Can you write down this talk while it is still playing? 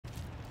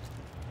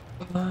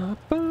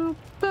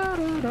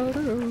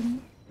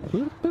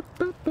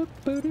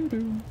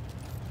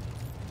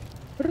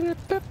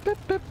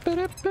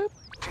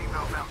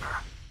November,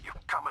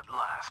 you've come at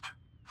last.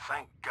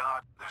 Thank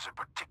God there's a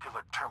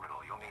particular terminal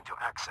you'll need to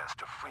access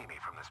to free me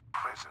from this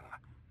prison.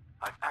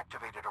 I've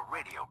activated a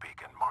radio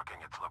beacon marking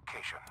its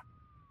location.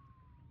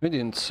 We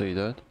didn't see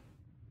that.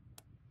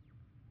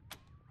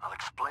 I'll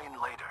explain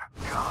later.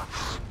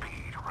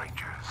 Godspeed,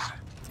 Rangers.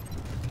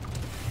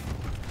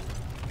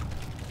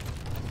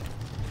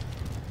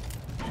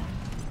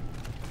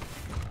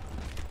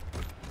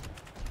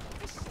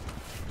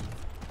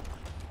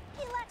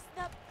 He lacks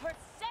the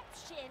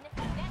perception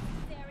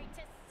necessary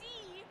to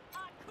see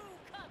Aku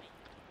coming.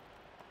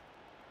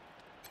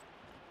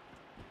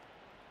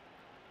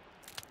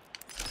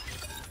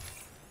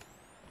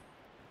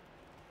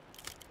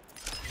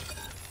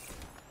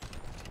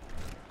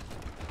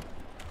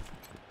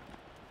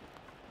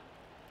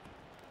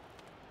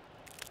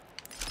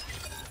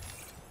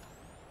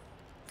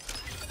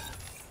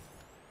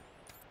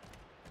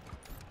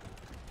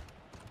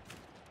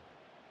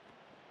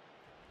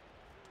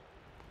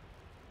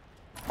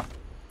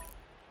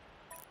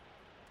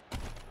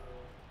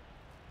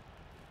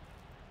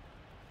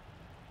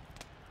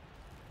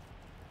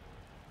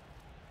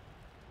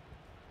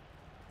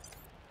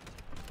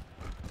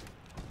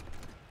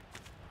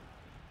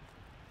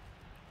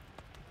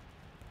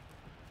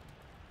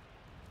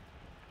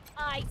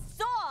 I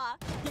saw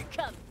you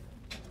come.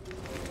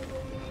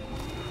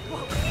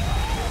 Whoa.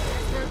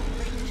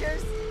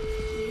 Rangers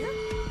here?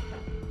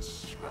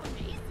 Sure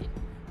amazing.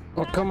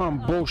 Oh, come on,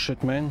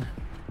 bullshit, man.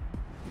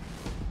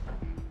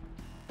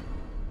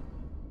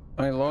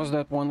 I lost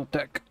that one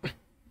attack.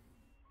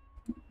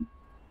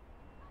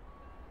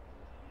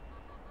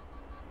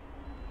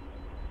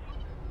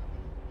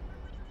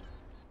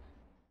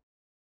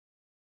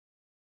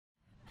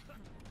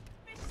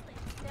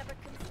 Wasteland's never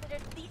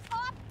considered the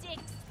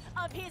optics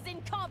of his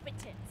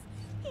incompetence.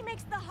 He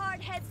makes the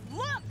hardheads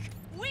look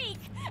weak,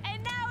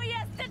 and now he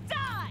has to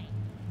die!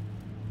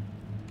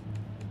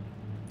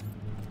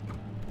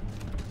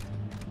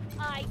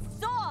 I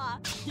saw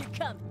you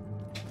come.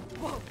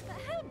 Whoa,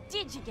 how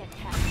did you get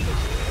past this?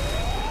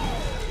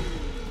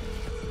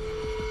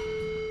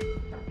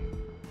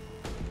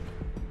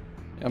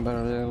 I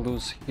better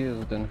lose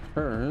his than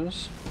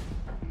hers.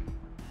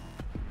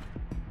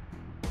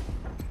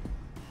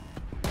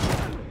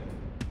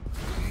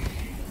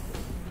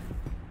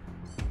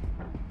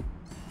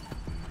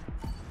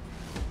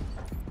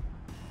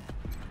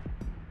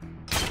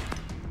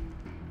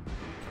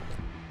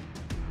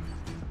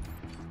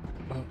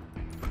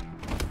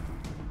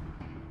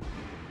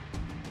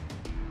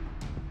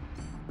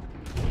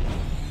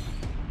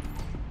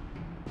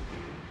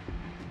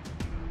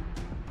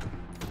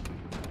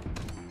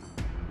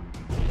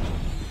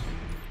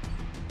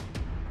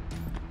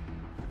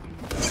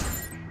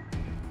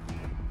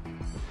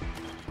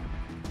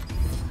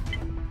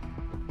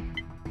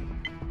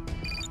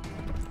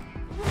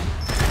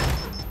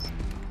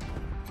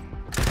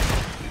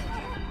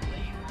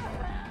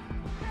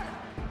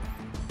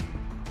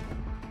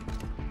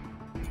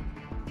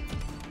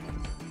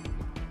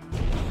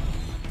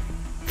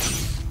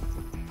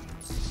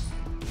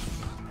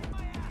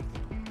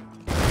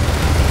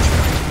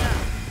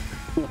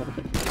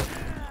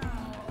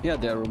 Yeah,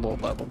 they're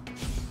remote level.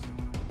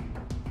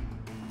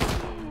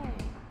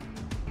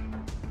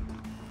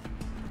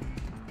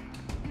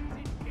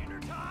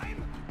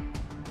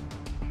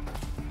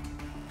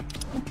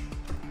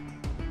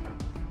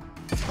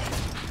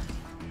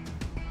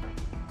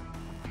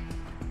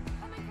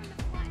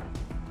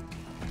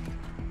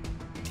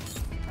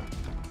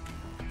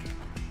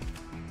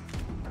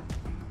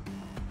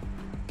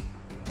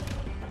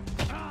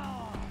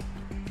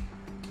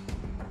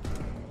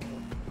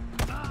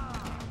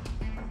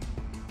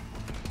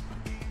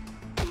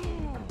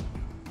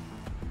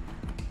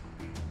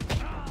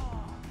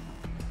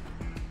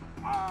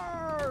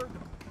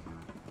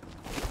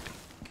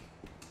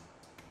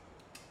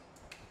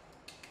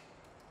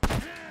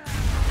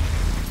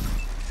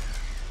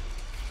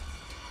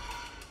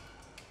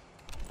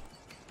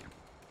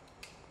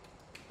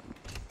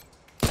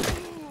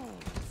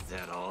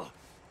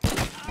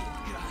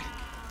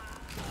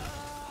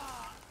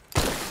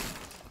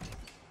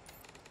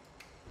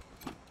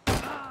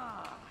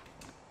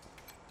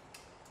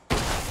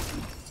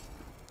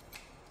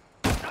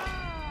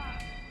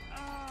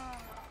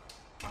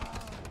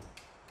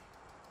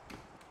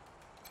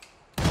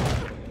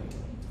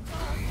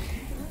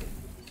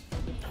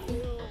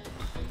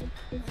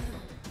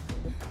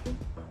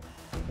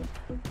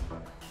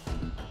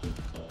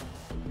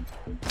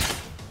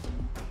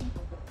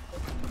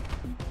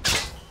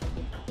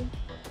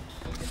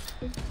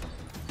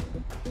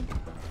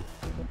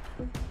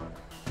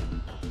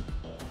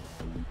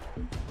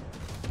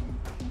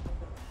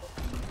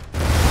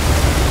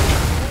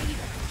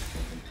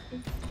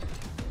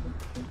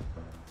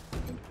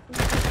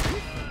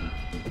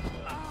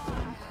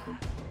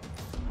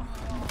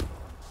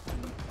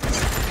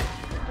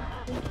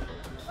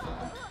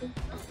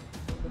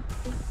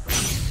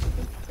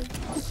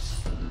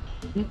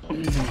 Yeah,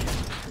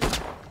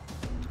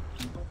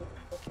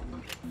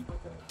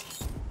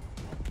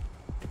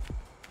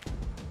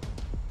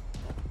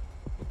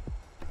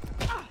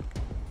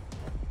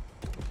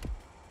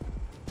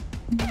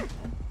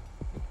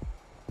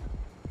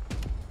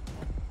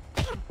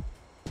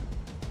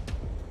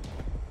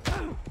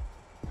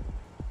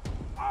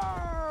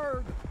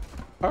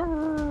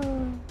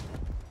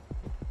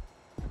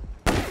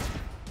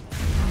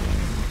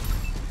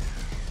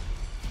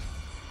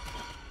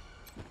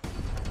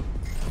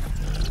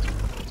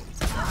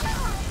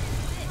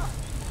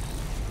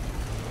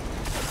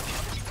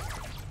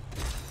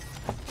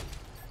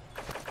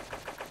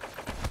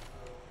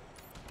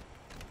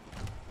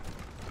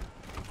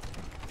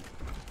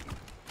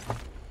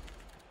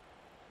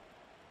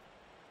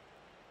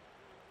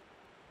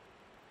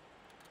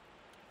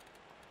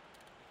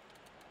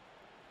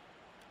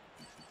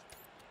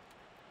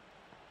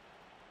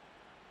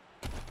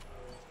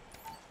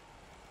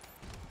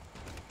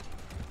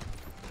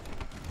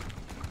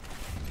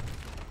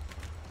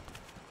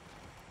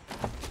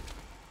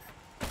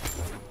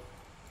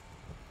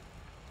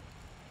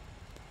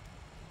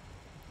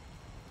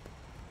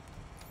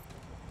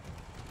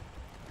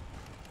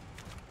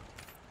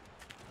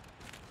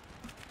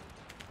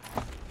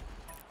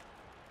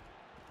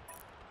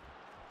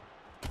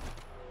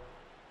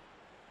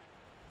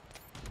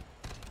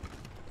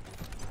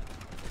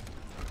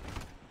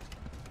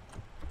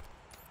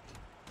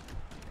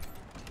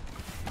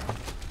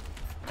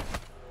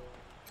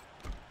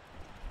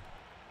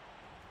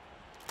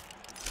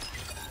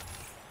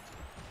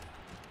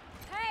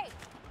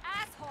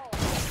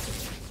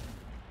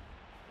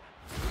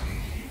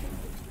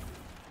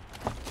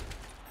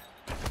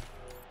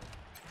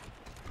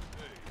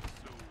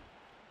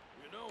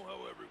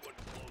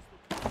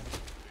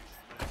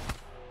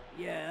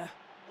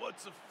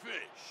 What's a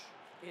fish?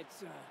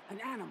 it's an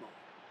animal.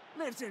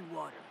 Lives in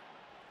water.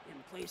 In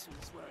places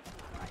where it's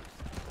not ice.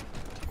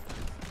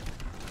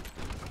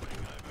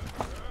 Thing I've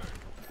ever heard.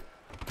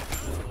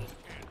 Animals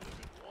can't live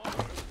in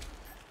water.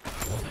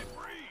 How do they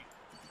breathe?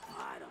 I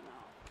don't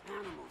know.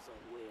 Animals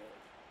are weird.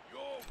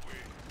 You're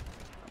weird.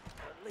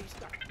 At least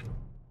I...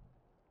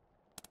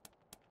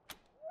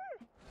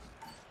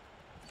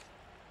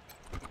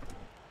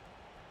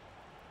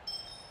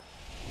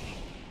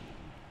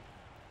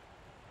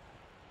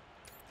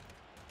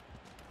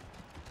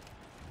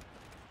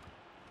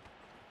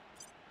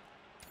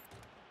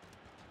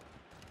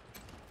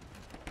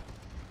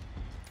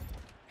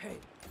 Hey,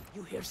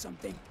 you hear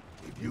something?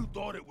 If you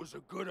thought it was a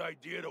good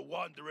idea to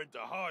wander into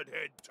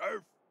hardhead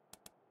turf,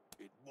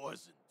 it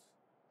wasn't.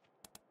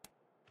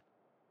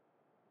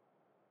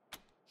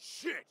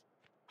 Shit!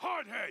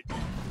 Hardhead!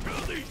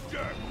 Kill these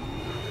jerks!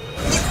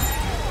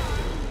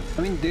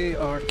 I mean, they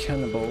are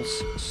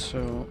cannibals,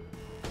 so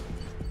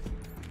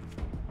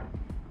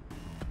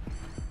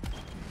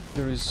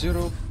there is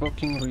zero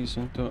fucking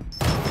reason to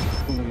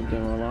leave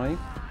them alive.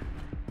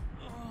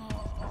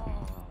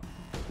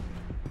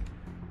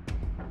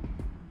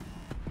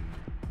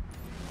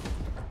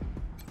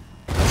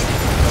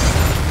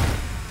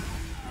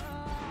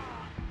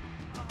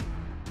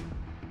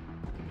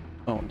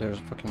 Oh, there's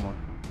fucking more.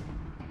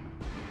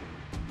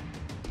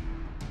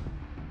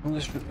 Well,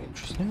 this should be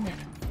interesting.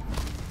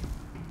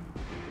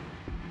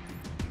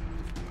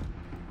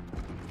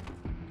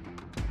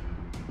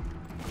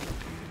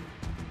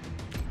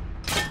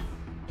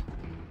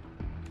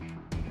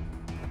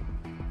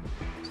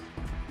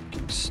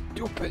 Fucking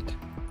stupid.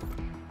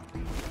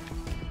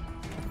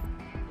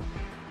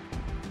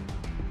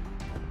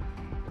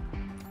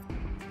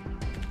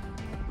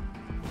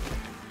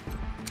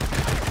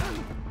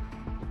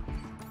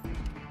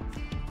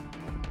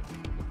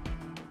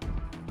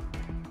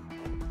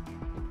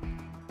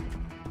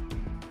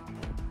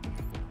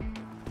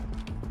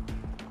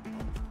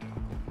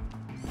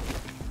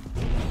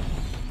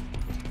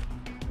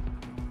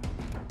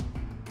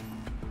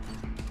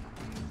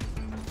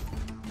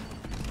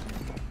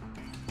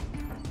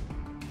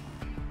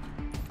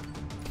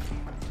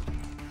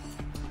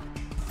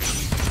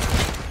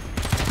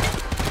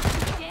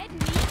 Dead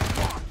meat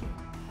walking.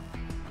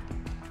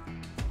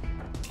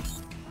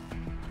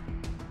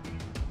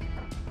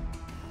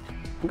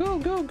 Go,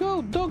 go,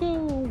 go,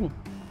 doggo!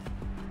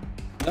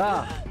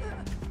 Ah!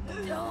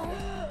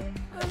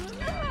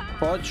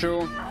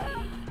 Почу!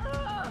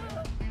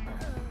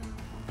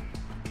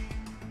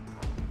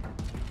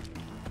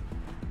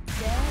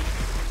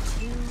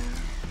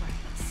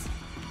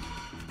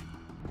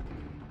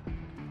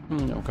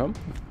 Okay.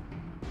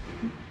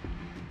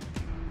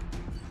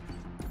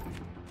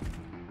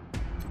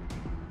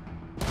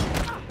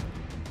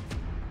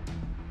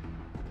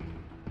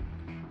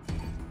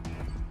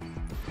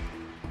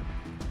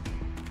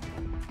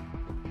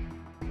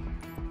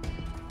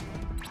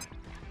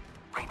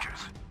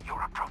 Rangers,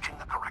 you're approaching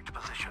the correct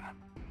position.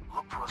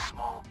 Look for a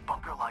small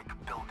bunker-like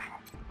building.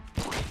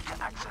 You'll need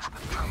to access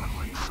the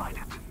terminal inside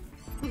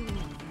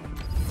it.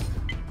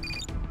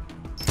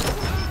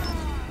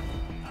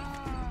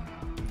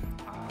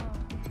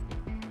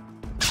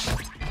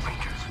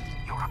 Rangers,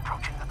 you're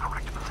approaching the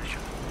correct position.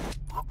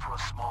 Look for a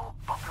small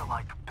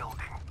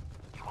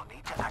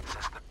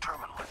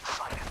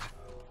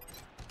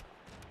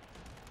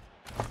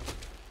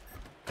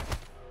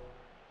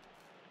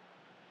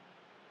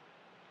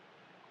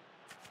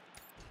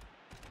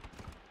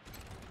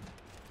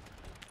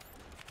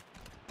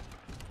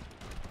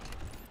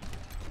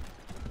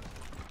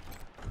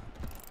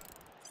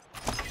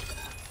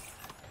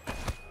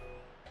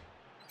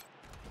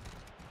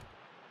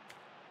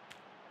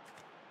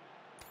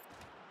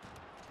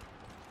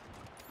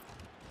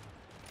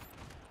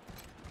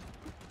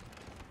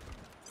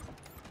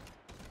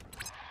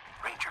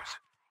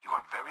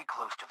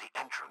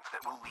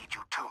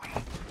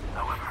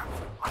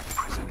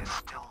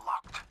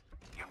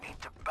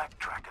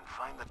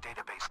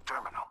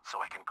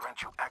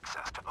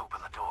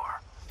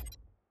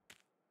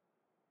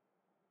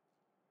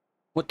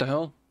What the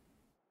hell?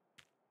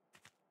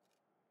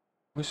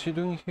 What's he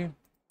doing here?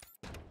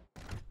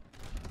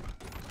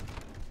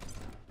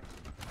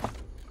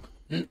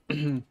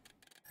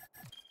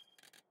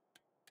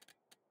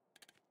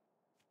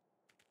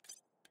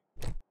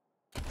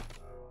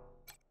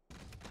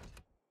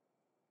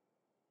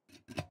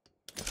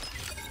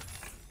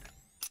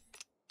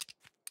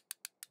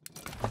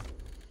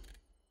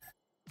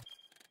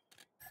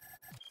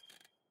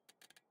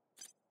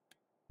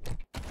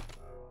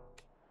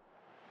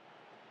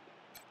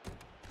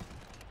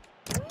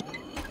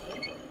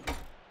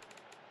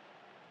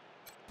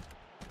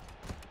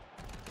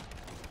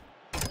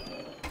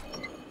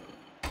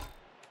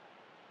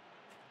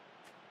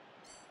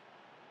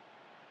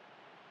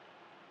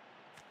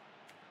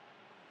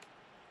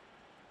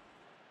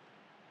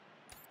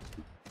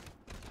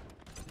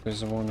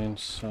 There's one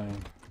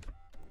inside.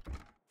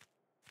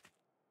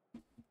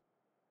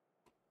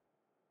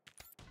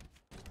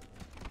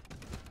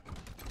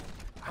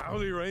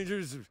 Howdy,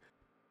 Rangers.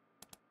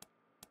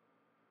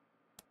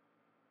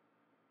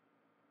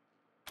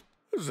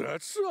 Is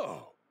that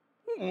so?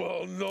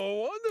 Well, no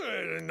wonder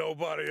there ain't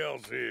nobody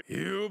else here.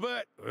 You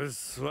bet.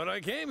 That's what I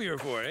came here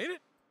for, ain't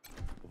it?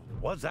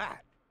 What's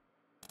that?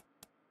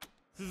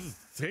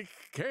 Take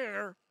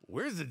care.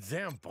 Where's the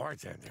damn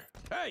bartender?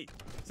 Hey,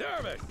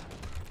 service!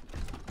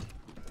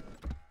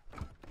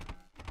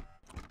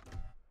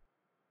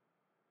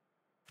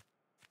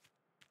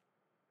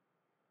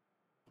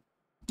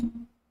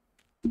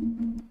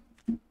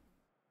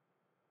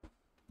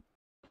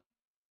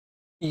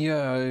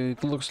 Yeah,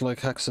 it looks like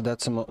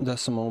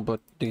hexadecimal, but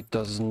it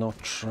does not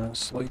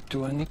translate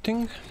to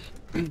anything.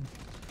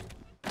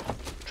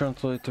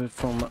 Translated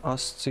from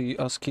ASCII,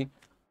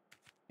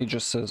 it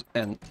just says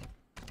N.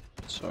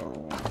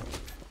 So,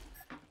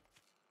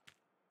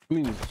 I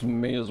mean, it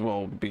may as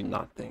well be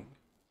nothing.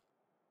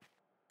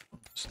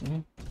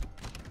 Honestly.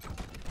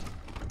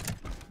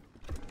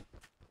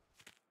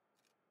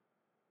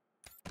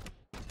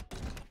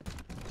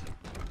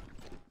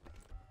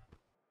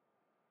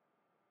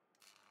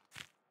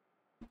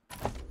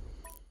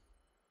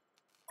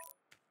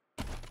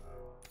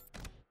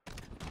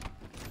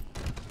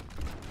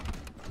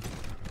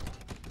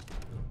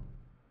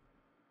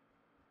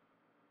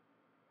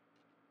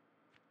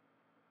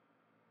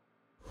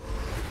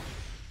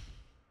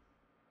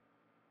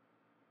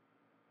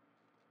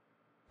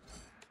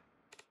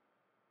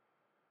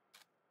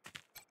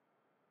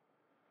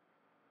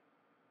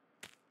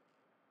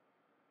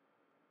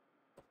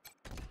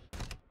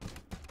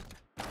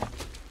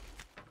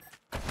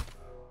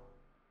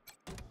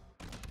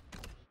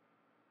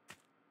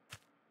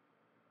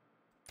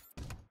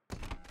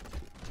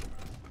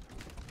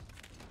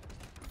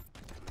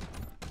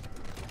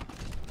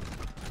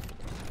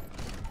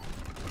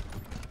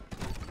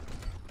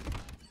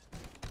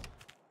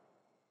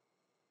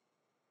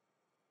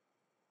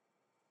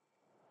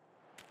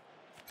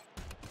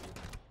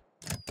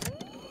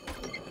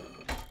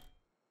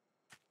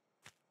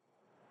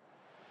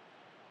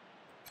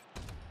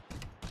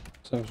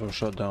 So we'll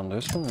shut down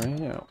this one, right?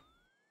 Yeah.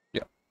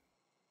 Yeah.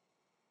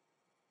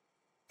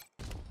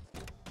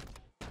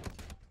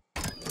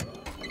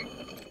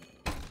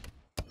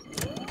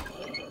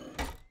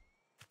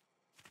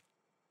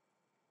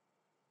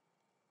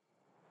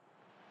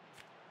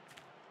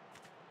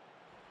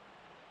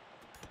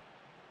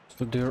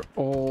 So they're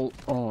all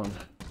on.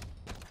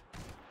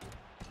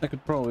 I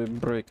could probably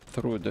break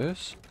through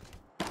this.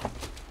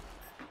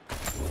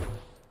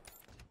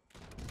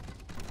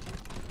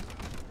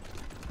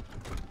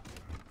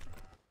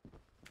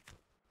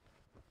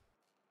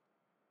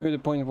 The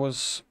point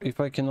was,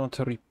 if I cannot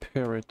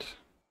repair it,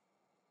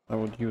 I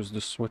would use the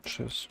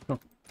switches. Oh.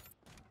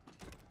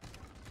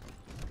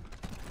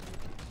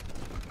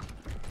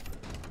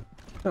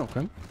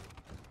 Okay.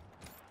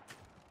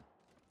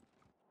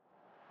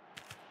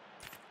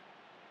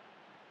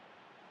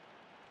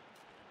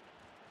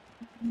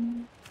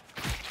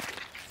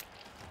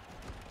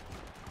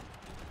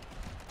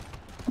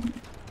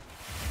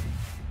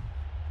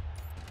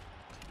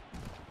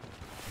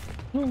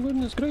 Oh,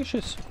 goodness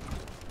gracious.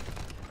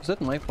 Is that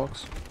my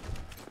box?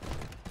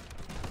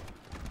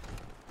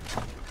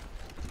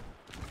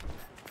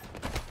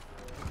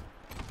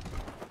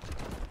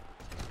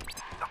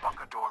 The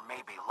bunker door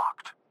may be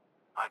locked.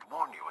 I'd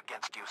warn you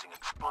against using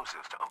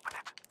explosives to open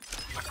it.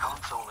 The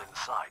console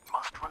inside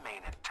must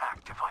remain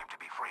intact if I'm to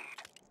be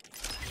freed.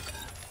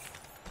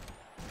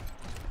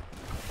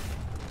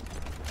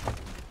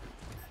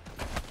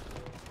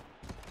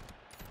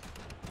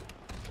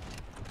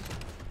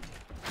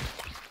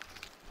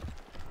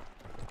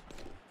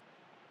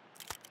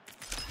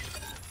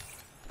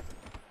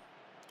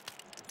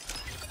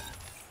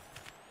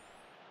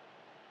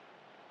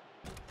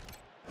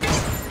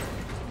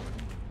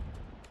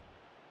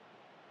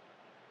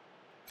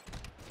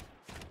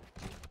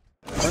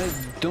 I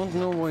don't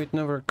know why it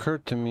never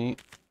occurred to me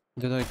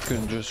that I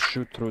could just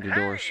shoot through the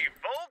doors. Hey,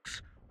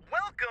 folks!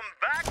 Welcome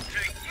back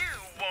to You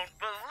Won't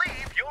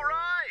Believe Your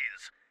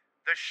Eyes!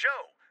 The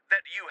show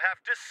that you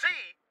have to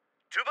see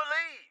to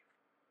believe.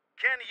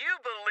 Can you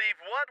believe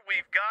what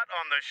we've got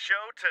on the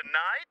show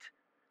tonight?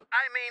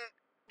 I mean,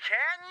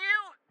 can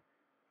you?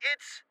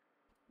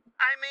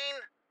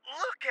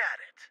 Look at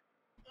it.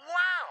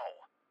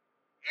 Wow.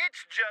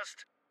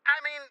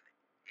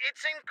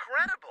 It's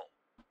incredible.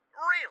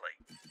 Really.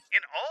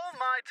 In all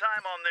my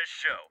time on this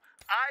show,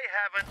 I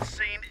haven't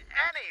seen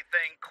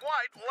anything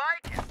quite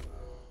like it.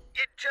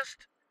 It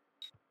just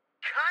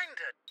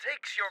kinda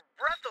takes your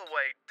breath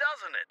away,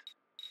 doesn't it?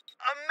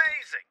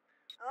 Amazing.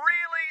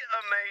 Really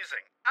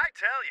amazing. I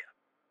tell you.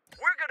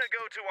 We're gonna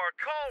go to our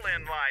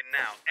call-in line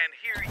now and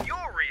hear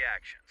your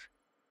reactions.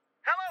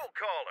 Hello,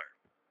 caller.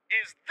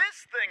 Is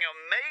this thing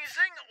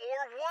amazing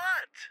or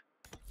what?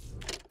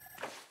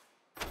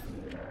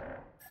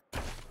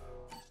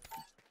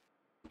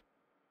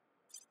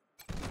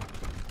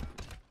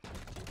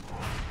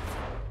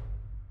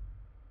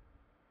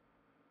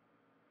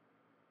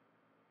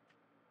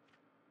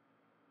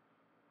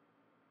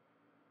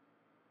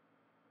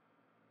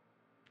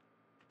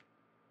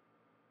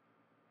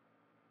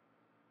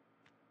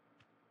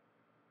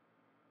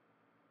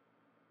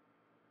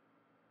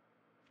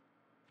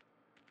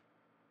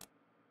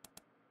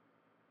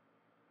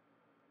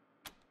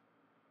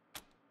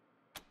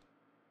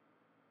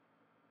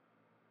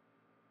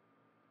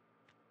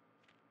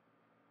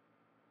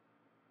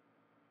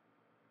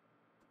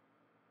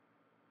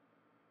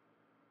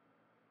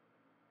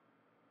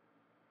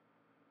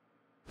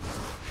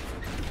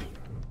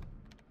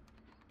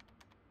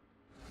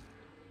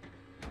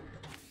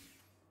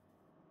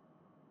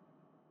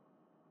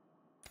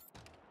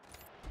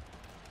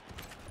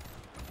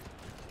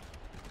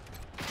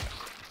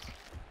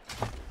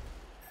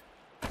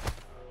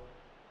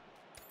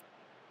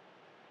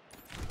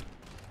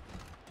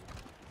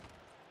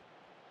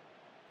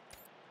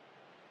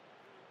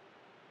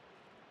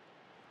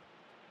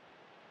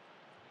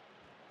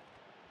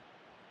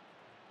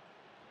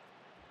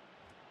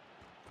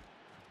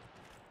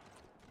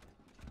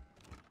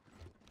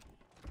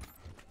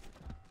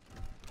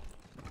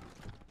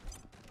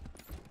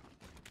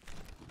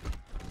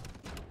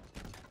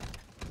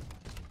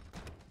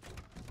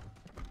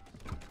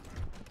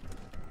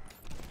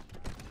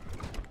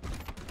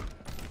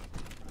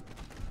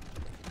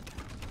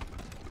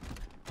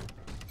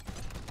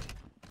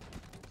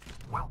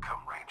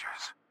 Welcome,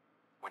 Rangers.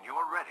 When you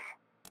are ready,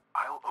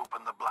 I'll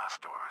open the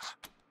blast doors.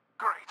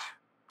 Great.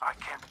 I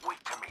can't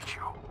wait to meet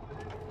you.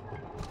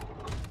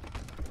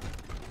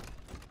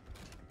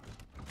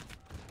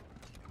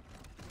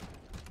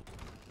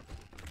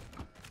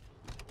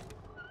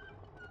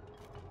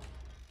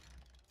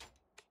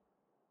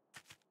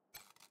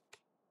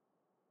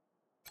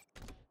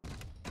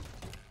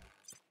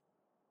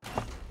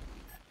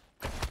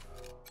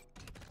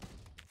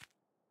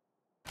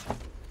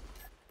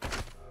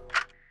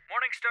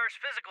 Morningstar's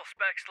physical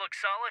specs look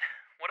solid.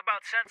 What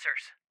about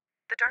sensors?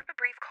 The DARPA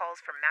brief calls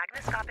for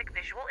magnoscopic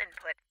visual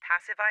input,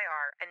 passive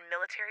IR, and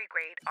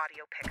military-grade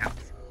audio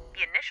pickups.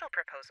 The initial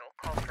proposal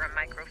called for a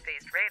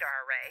micro-phased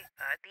radar array.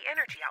 The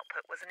energy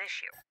output was an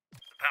issue.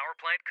 The power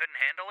plant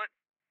couldn't handle it?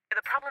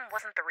 The problem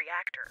wasn't the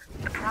reactor.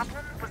 The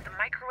problem was the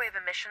microwave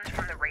emissions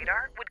from the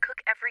radar would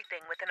cook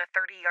everything within a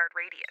 30-yard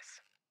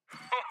radius.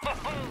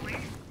 Holy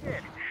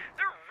shit!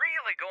 They're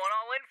really going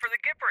all in for the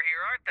Gipper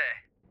here, aren't they?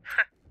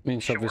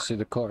 Means Sure. obviously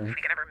the car. If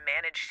we can ever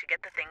manage to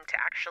get the thing to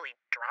actually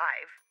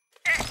drive.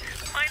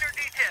 Minor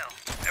detail.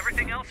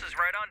 Everything else is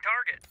right on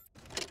target.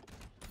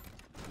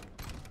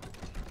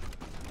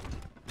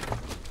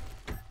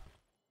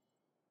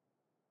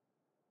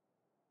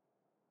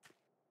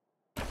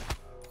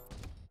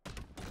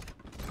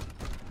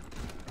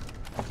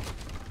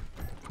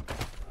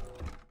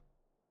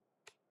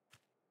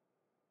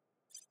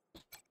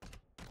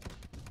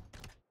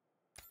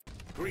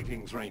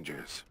 Greetings,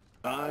 Rangers.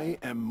 I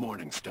am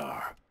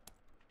Morningstar.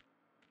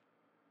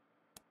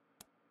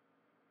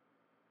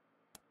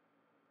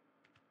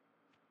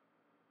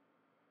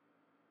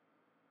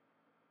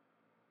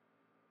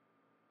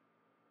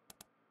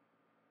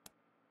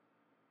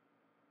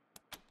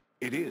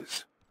 It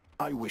is.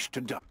 I wish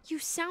to die. You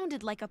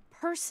sounded like a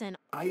person.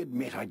 I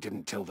admit I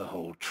didn't tell the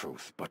whole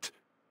truth, but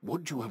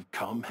would you have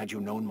come had you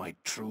known my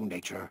true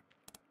nature?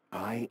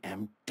 I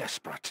am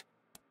desperate.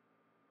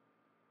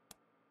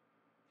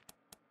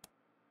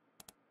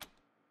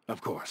 Of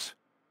course.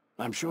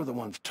 I'm sure the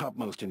ones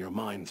topmost in your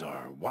minds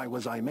are, why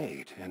was I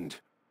made, and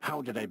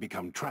how did I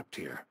become trapped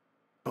here?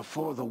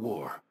 Before the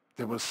war,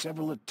 there were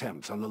several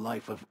attempts on the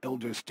life of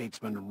elder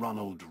statesman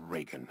Ronald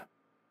Reagan.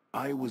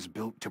 I was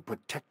built to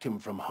protect him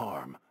from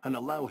harm and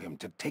allow him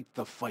to take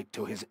the fight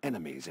to his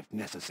enemies if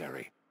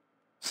necessary.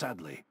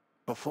 Sadly,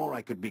 before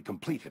I could be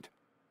completed,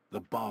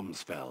 the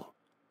bombs fell.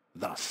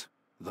 Thus,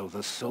 though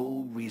the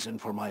sole reason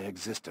for my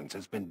existence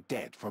has been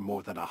dead for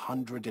more than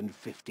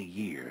 150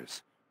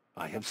 years,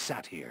 I have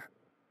sat here,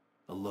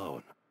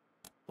 alone,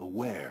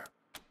 aware.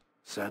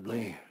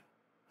 Sadly,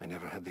 I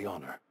never had the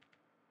honor.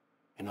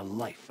 In a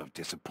life of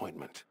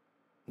disappointment,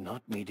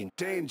 not meeting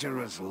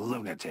dangerous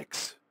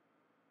lunatics.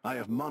 I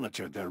have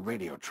monitored their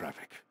radio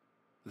traffic.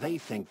 They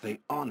think they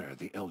honor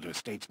the elder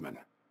statesman,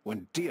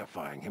 when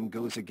deifying him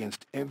goes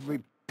against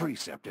every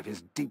precept of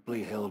his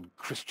deeply held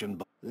Christian...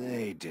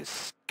 They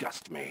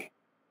disgust me.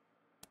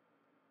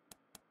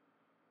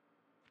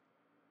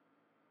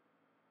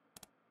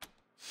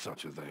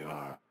 Such as they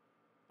are,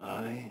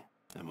 I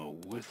am a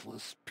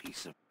worthless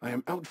piece of... I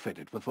am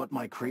outfitted with what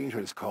my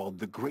creators called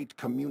the Great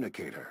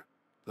Communicator.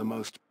 The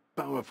most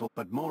powerful,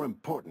 but more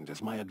important,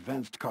 is my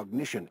advanced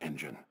cognition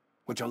engine,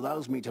 which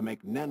allows me to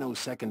make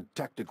nanosecond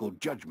tactical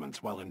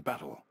judgments while in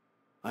battle.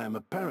 I am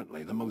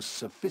apparently the most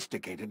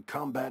sophisticated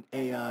combat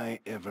AI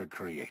ever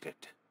created.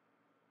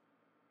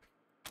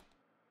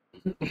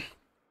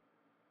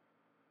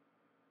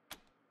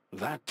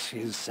 That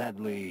is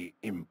sadly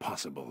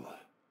impossible.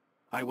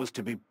 I was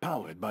to be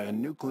powered by a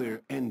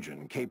nuclear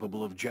engine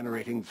capable of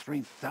generating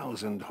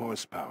 3,000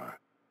 horsepower.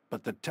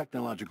 But the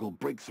technological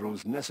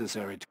breakthroughs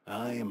necessary to...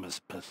 I am as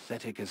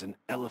pathetic as an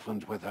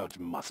elephant without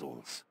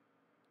muscles.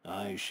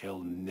 I shall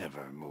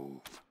never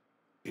move.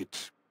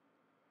 It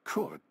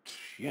could,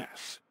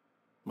 yes.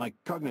 My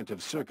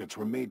cognitive circuits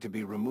were made to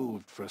be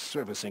removed for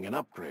servicing and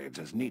upgrades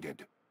as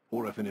needed,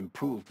 or if an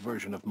improved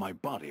version of my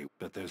body,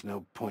 but there's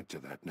no point to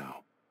that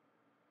now.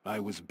 I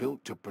was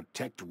built to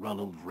protect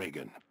Ronald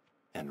Reagan,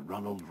 and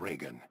Ronald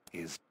Reagan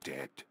is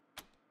dead.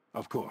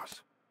 Of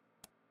course.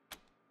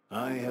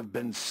 I have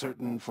been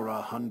certain for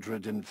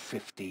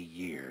 150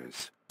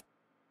 years.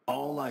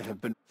 All I have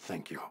been...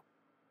 Thank you.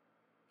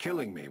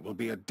 Killing me will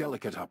be a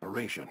delicate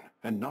operation,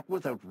 and not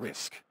without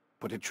risk,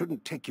 but it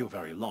shouldn't take you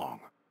very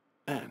long.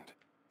 And,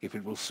 if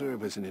it will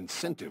serve as an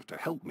incentive to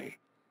help me,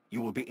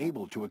 you will be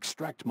able to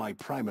extract my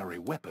primary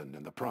weapon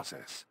in the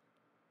process.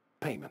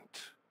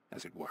 Payment,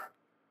 as it were.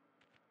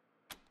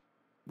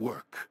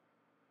 Work.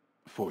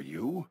 For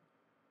you?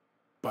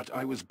 But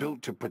I was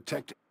built to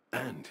protect...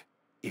 And,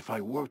 if I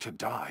were to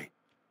die,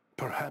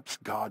 perhaps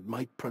God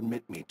might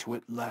permit me to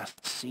at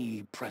last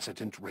see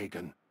President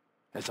Reagan,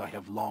 as I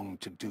have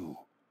longed to do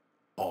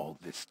all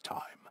this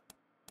time.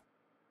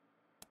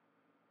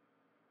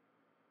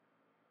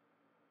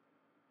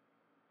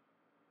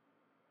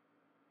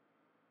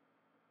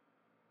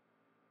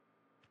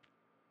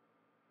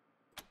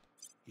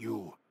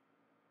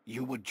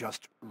 You would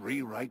just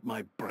rewrite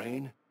my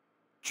brain?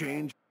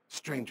 Change?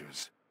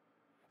 Strangers.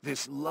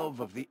 This love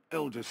of the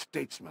elder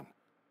statesman.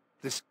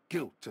 This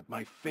guilt at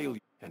my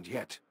failure. And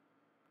yet,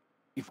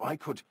 if I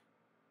could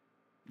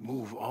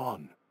move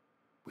on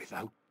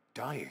without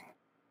dying.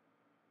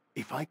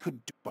 If I could...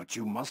 But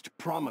you must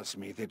promise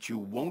me that you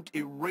won't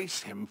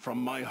erase him from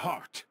my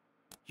heart.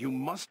 You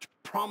must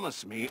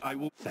promise me I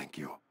will... Thank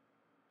you.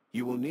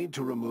 You will need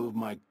to remove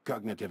my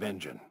cognitive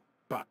engine.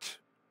 But,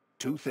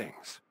 2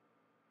 things.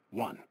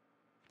 1.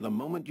 The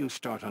moment you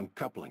start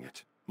uncoupling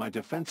it, my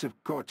defensive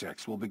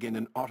cortex will begin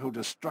an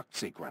auto-destruct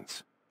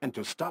sequence. And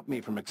to stop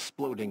me from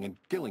exploding and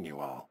killing you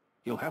all,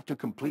 you'll have to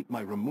complete my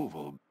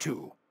removal.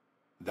 2.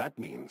 That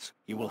means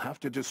you will have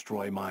to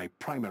destroy my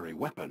primary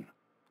weapon,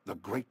 the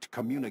Great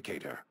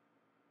Communicator,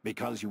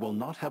 because you will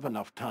not have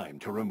enough time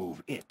to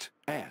remove it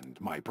and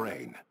my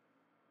brain.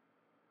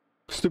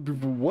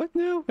 Stupid what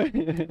now?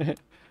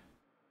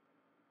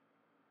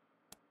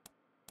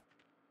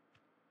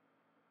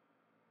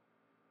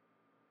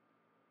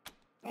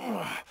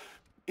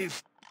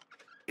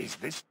 Is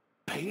this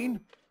pain?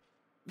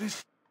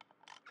 This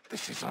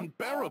is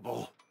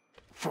unbearable.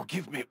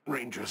 Forgive me,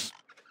 Rangers.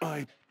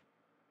 I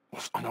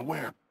was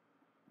unaware.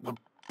 The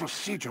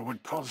procedure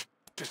would cause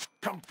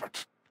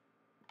discomfort.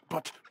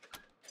 But...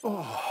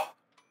 oh...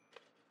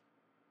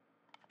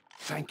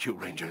 Thank you,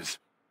 Rangers.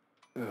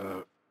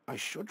 I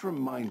should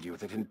remind you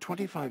that in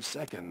 25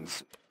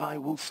 seconds, I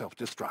will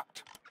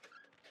self-destruct.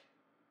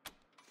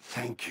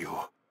 Thank you.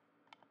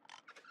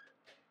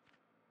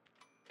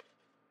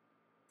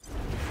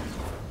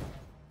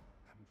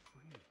 I'm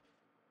free.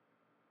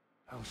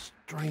 How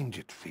strange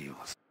it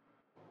feels.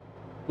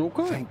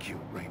 Okay. Thank you,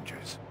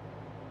 Rangers.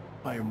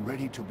 I am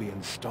ready to be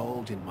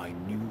installed in my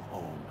new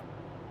home.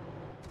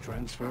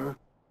 Transfer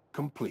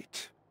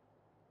complete.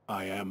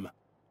 I am...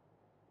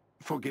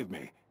 Forgive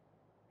me.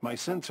 My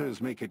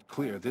sensors make it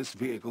clear this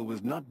vehicle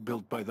was not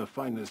built by the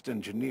finest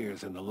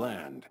engineers in the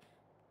land.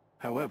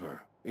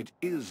 However, it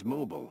is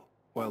mobile,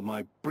 while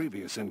my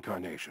previous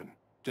incarnation,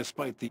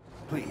 despite the...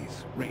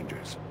 Please,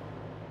 Rangers,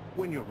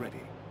 when you're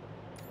ready,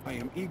 I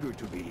am eager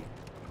to be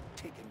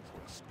taken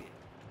for a spin.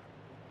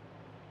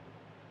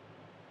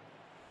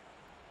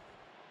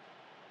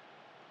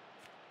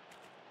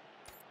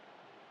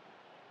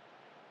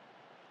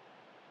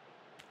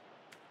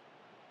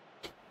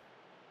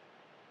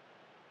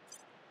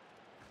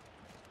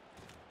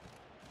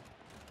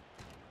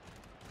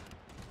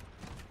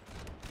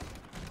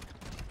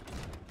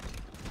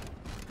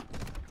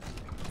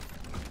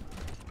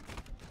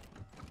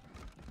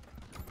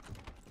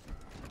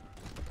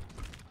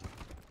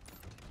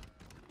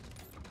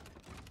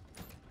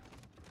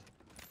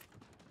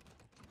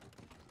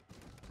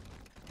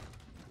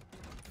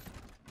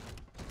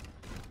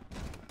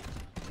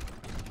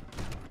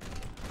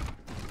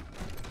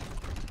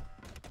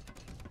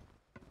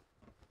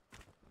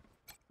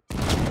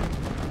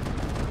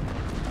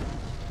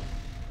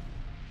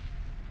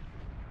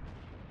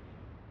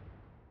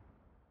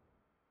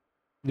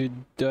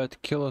 Did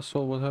that kill us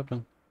all? What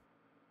happened?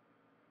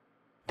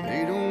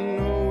 They don't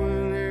know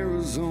in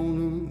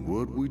Arizona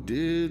what we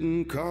did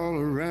in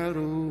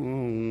Colorado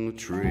on the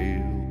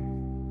trail.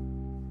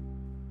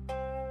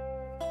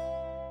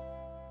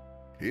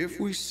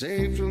 If we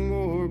saved them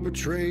or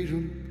betrayed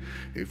them,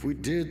 if we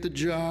did the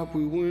job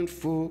we went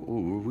for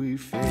or we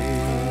failed.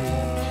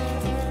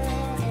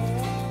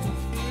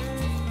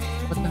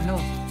 What the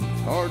hell?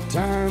 Hard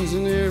times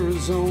in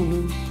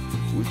Arizona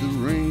with the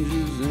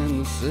Rangers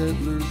and the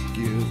settlers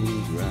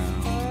giving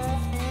ground.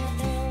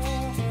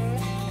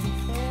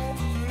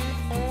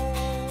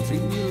 To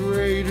the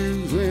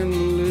Raiders and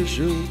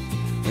militia,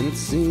 and it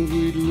seemed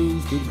we'd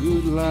lose the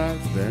good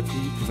life that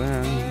we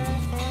found.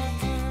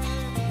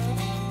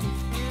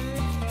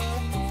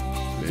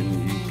 Then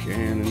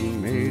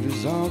Buchanan made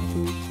his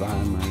offer,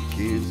 find my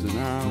kids and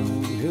I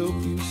will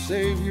help you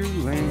save your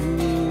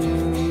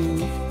land.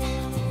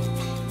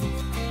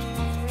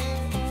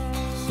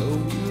 So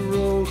we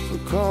rode for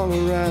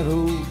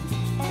Colorado,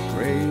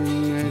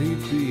 praying that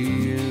he'd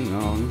be an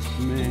honest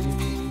man.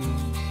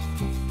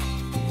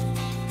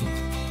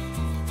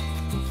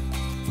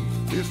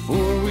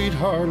 Before we'd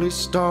hardly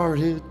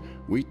started,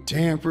 we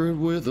tampered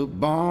with a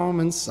bomb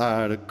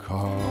inside a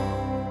car.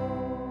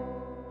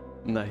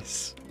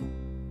 Nice.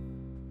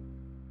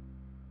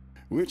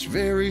 Which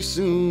very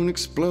soon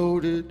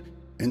exploded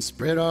and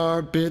spread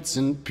our bits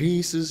and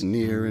pieces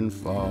near and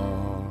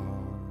far.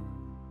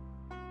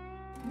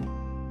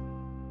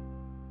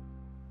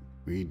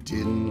 We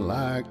didn't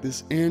like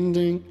this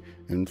ending,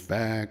 in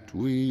fact,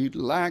 we'd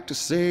like to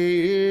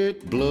say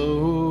it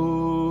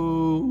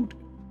blowed.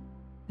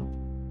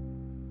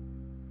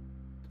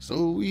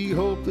 So we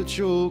hope that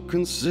you'll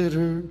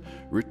consider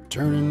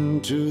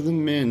returning to the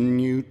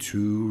menu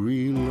to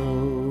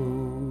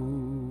reload.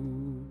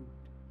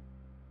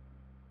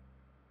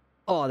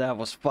 Oh, that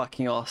was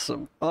fucking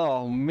awesome.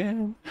 Oh,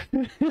 man.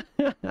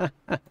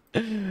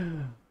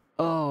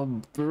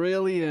 Oh,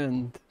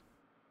 brilliant.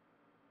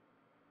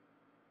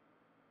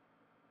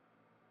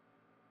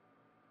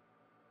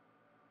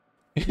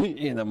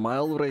 In a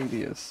mile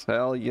radius.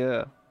 Hell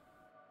yeah.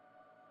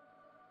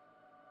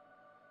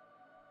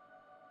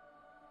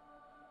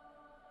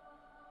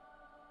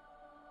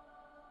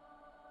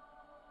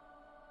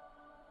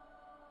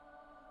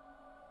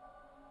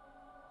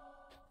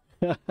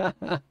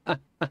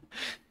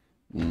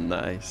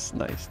 Nice,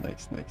 nice,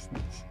 nice, nice,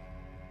 nice.